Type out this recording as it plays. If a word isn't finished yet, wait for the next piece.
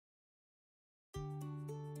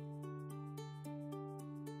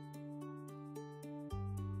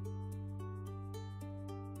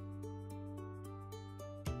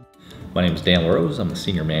My name is Dan LaRose. I'm the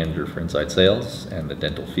Senior Manager for Inside Sales and the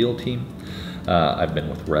Dental Field Team. I've been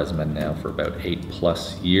with ResMed now for about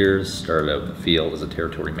 8+ years. Started out in the field as a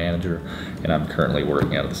Territory Manager, and I'm currently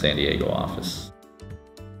working out of the San Diego office.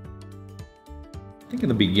 I think in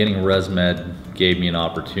the beginning, ResMed gave me an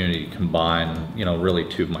opportunity to combine, really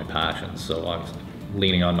two of my passions. So obviously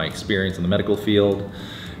leaning on my experience in the medical field,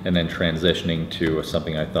 and then transitioning to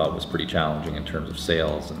something I thought was pretty challenging in terms of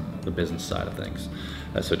sales and the business side of things.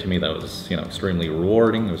 So to me, that was extremely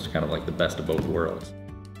rewarding. It was kind of like the best of both worlds.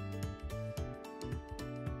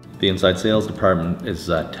 The inside sales department is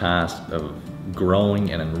tasked of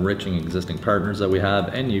growing and enriching existing partners that we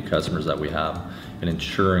have and new customers that we have, and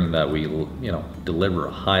ensuring that we deliver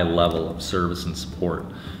a high level of service and support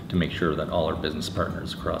to make sure that all our business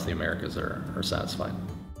partners across the Americas are satisfied.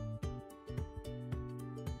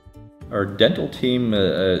 Our dental team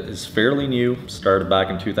is fairly new, started back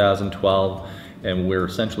in 2012, and we're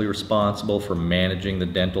essentially responsible for managing the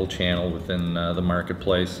dental channel within the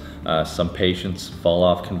marketplace. Some patients fall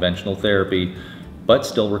off conventional therapy, but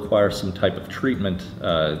still require some type of treatment.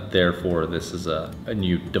 Therefore, this is a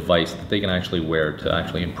new device that they can actually wear to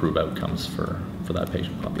actually improve outcomes for that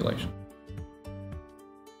patient population.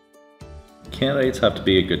 Candidates have to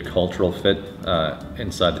be a good cultural fit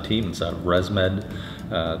inside the team, inside of ResMed.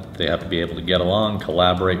 They have to be able to get along,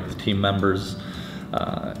 collaborate with team members,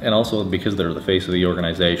 and also because they're the face of the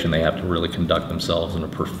organization, they have to really conduct themselves in a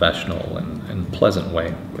professional and pleasant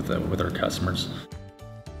way with our customers.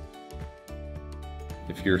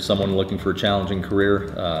 If you're someone looking for a challenging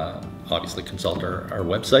career, obviously consult our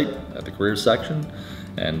website at the careers section,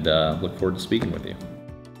 and look forward to speaking with you.